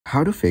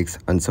How to fix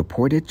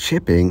unsupported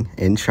shipping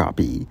in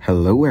Shopee.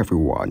 Hello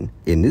everyone.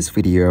 In this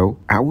video,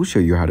 I will show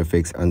you how to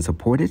fix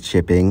unsupported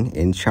shipping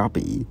in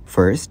Shopee.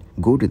 First,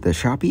 go to the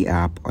Shopee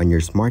app on your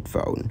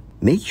smartphone.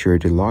 Make sure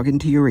to log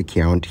into your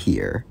account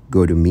here.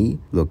 Go to Me,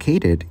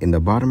 located in the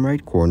bottom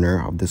right corner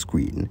of the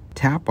screen.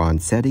 Tap on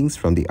Settings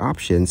from the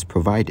options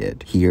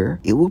provided. Here,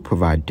 it will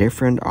provide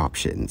different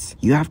options.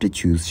 You have to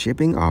choose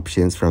shipping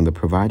options from the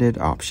provided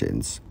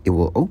options. It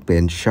will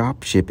open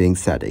Shop Shipping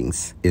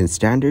Settings. In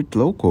Standard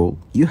Local,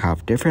 you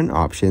have different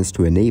options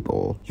to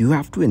enable. You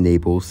have to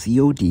enable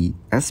COD,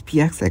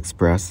 SPX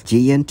Express,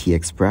 JNT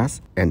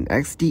Express, and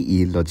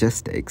XDE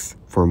Logistics.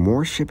 For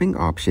more shipping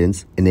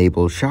options,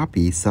 enable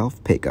Shopee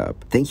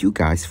Self-Pickup. Thank you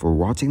guys for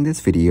watching this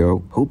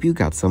video. Hope you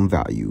got some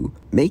value.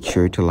 Make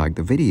sure to like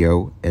the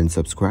video and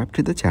subscribe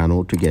to the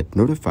channel to get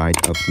notified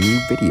of new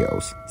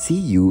videos. See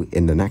you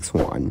in the next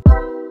one.